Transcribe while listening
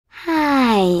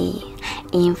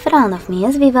In front of me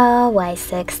is Vivo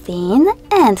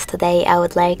Y16 and today I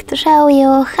would like to show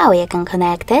you how you can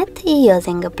connect it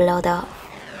using Bluetooth.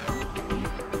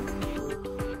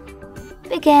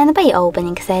 Begin by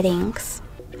opening Settings.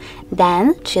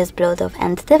 Then choose Bluetooth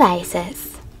and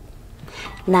Devices.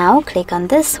 Now click on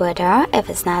this switcher if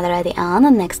it's not already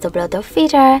on next to Bluetooth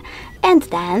feature and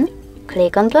then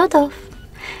click on Bluetooth.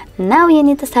 Now you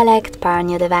need to select Pair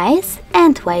New Device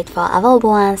and wait for available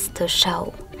ones to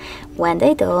show. When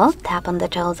they do, tap on the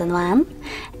chosen one,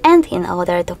 and in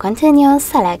order to continue,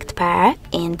 select Pair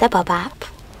in the pop-up.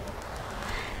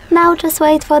 Now just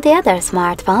wait for the other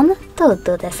smartphone to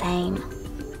do the same.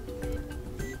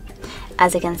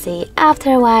 As you can see,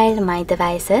 after a while my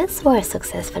devices were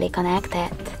successfully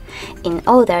connected. In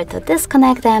order to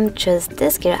disconnect them, choose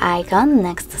this gear icon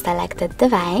next to selected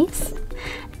device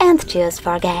and choose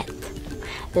Forget.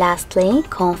 Lastly,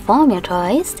 confirm your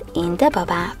choice in the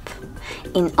pop-up.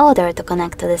 In order to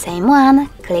connect to the same one,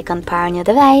 click on Pair New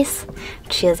Device,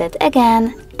 choose it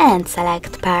again and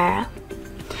select Pair.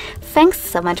 Thanks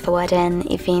so much for watching.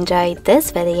 If you enjoyed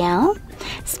this video,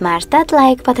 smash that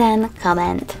like button,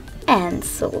 comment and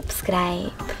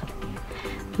subscribe.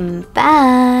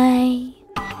 Bye!